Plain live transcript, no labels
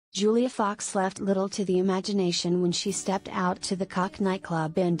Julia Fox left little to the imagination when she stepped out to the Cock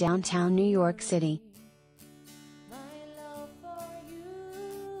nightclub in downtown New York City.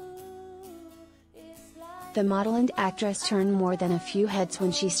 The model and actress turned more than a few heads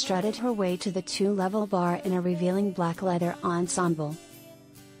when she strutted her way to the two-level bar in a revealing black leather ensemble.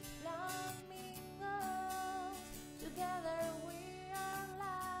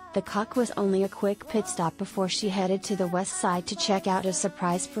 The Cock was only a quick pit stop before she headed to the West Side to check out a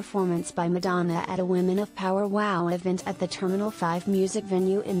surprise performance by Madonna at a Women of Power Wow event at the Terminal 5 music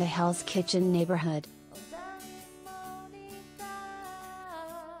venue in the Hell's Kitchen neighborhood.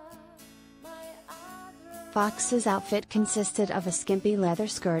 Fox's outfit consisted of a skimpy leather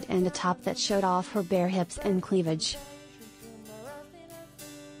skirt and a top that showed off her bare hips and cleavage.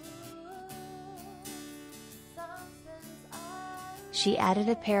 She added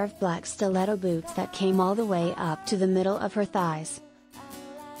a pair of black stiletto boots that came all the way up to the middle of her thighs.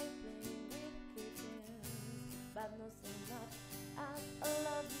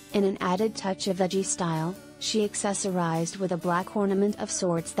 In an added touch of edgy style, she accessorized with a black ornament of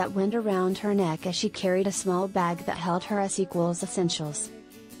sorts that went around her neck as she carried a small bag that held her essentials.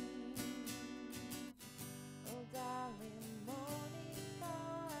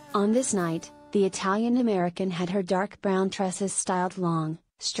 On this night, the Italian-American had her dark brown tresses styled long,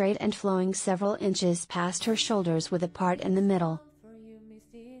 straight and flowing several inches past her shoulders with a part in the middle.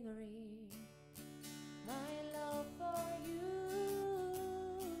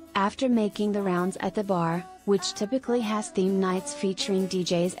 After making the rounds at the bar, which typically has theme nights featuring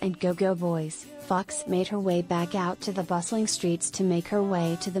DJs and go-go boys, Fox made her way back out to the bustling streets to make her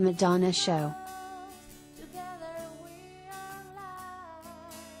way to the Madonna show.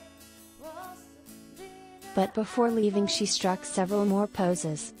 But before leaving, she struck several more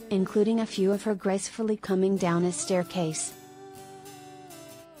poses, including a few of her gracefully coming down a staircase.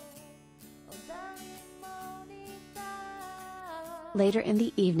 Later in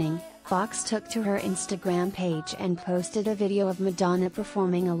the evening, Fox took to her Instagram page and posted a video of Madonna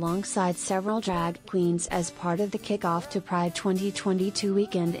performing alongside several drag queens as part of the kickoff to Pride 2022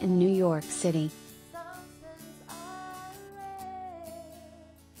 weekend in New York City.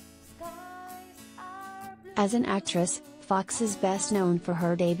 As an actress, Fox is best known for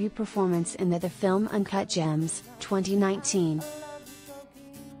her debut performance in the film Uncut Gems, 2019.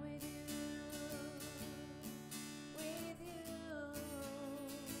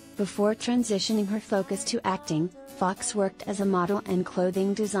 Before transitioning her focus to acting, Fox worked as a model and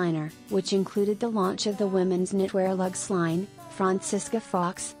clothing designer, which included the launch of the women's knitwear lugs line, Francisca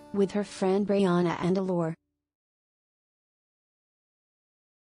Fox, with her friend Brianna and Allure.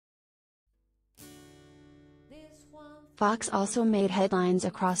 Fox also made headlines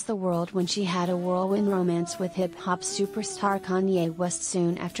across the world when she had a whirlwind romance with hip-hop superstar Kanye West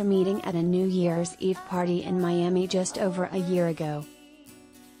soon after meeting at a New Year's Eve party in Miami just over a year ago.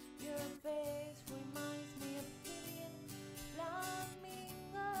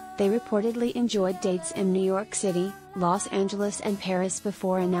 They reportedly enjoyed dates in New York City, Los Angeles and Paris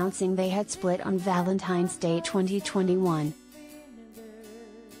before announcing they had split on Valentine's Day 2021.